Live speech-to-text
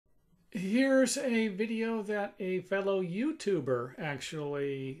Here's a video that a fellow YouTuber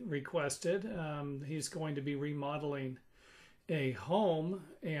actually requested. He's going to be remodeling a home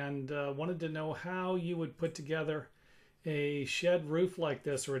and wanted to know how you would put together a shed roof like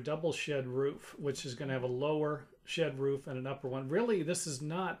this, or a double shed roof, which is going to have a lower shed roof and an upper one. Really, this is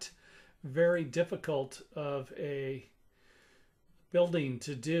not very difficult of a building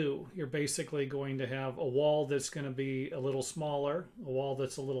to do. You're basically going to have a wall that's going to be a little smaller, a wall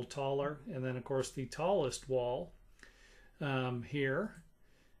that's a little taller, and then of course the tallest wall here.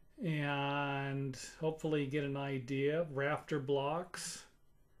 And hopefully get an idea. Rafter blocks,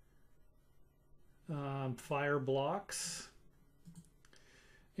 fire blocks.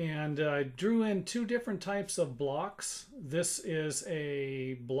 And I drew in two different types of blocks. This is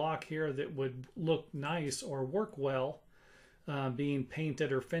a block here that would look nice or work well being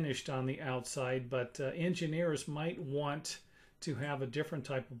painted or finished on the outside, but engineers might want to have a different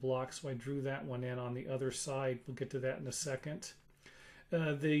type of block, so I drew that one in on the other side. We'll get to that in a second.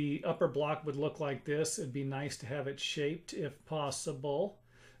 The upper block would look like this. It'd be nice to have it shaped if possible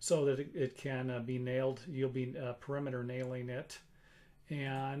so that it can be nailed. You'll be perimeter nailing it.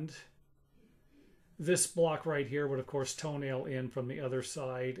 And this block right here would of course toenail in from the other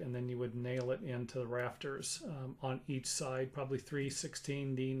side, and then you would nail it into the rafters on each side, probably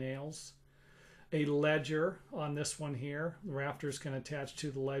 3/16D nails. A ledger on this one here. The rafters can attach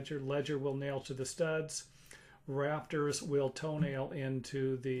to the ledger. Ledger will nail to the studs. Rafters will toenail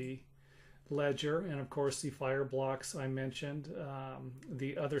into the ledger, and of course the fire blocks I mentioned.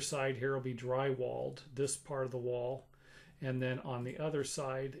 The other side here will be drywalled, this part of the wall, and then on the other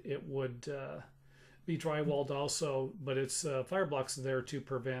side it would be drywalled also, but it's fire blocks are there to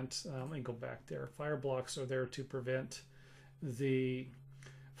prevent, let me go back there. Fire blocks are there to prevent the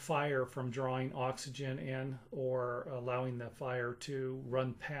fire from drawing oxygen in or allowing the fire to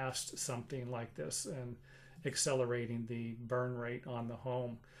run past something like this and accelerating the burn rate on the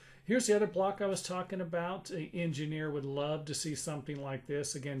home. Here's the other block I was talking about. An engineer would love to see something like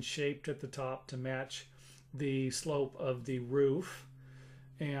this, again shaped at the top to match the slope of the roof,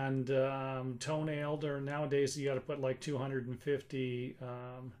 and toenailed, or nowadays you got to put like 250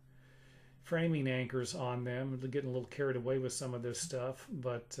 framing anchors on them. They're getting a little carried away with some of this stuff,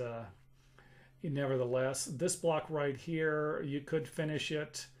 but nevertheless, this block right here, you could finish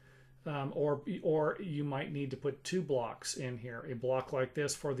it, or you might need to put two blocks in here. A block like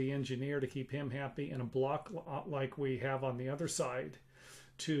this for the engineer to keep him happy, and a block like we have on the other side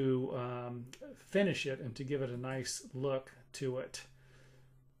to finish it and to give it a nice look to it.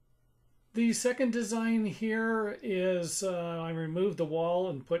 The second design here is I removed the wall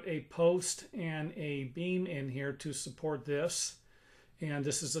and put a post and a beam in here to support this. And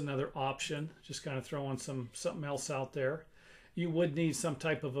this is another option, just kind of throwing something else out there. You would need some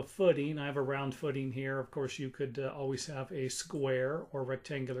type of a footing. I have a round footing here. Of course, you could always have a square or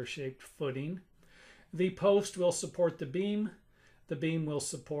rectangular shaped footing. The post will support the beam. The beam will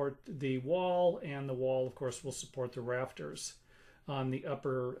support the wall, and the wall, of course, will support the rafters on the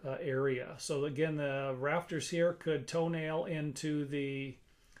upper area. So again, the rafters here could toenail into the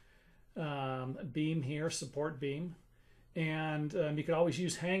beam here, support beam, and you could always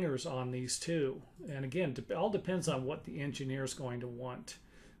use hangers on these too. And again, it all depends on what the engineer is going to want.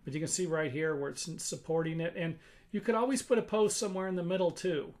 But you can see right here where it's supporting it, and you could always put a post somewhere in the middle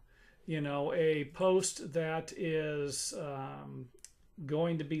too. You know, a post that is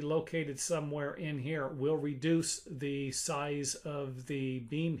going to be located somewhere in here will reduce the size of the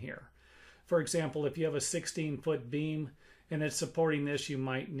beam here. For example, if you have a 16-foot beam and it's supporting this, you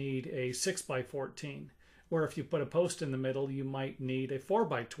might need a 6x14. Where if you put a post in the middle, you might need a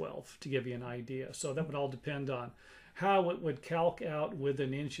 4x12 to give you an idea. So that would all depend on how it would calc out with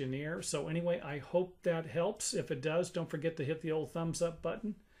an engineer. So anyway, I hope that helps. If it does, don't forget to hit the old thumbs up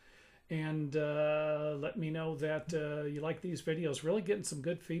button. And let me know that you like these videos. Really getting some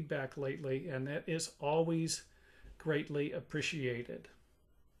good feedback lately, and that is always greatly appreciated.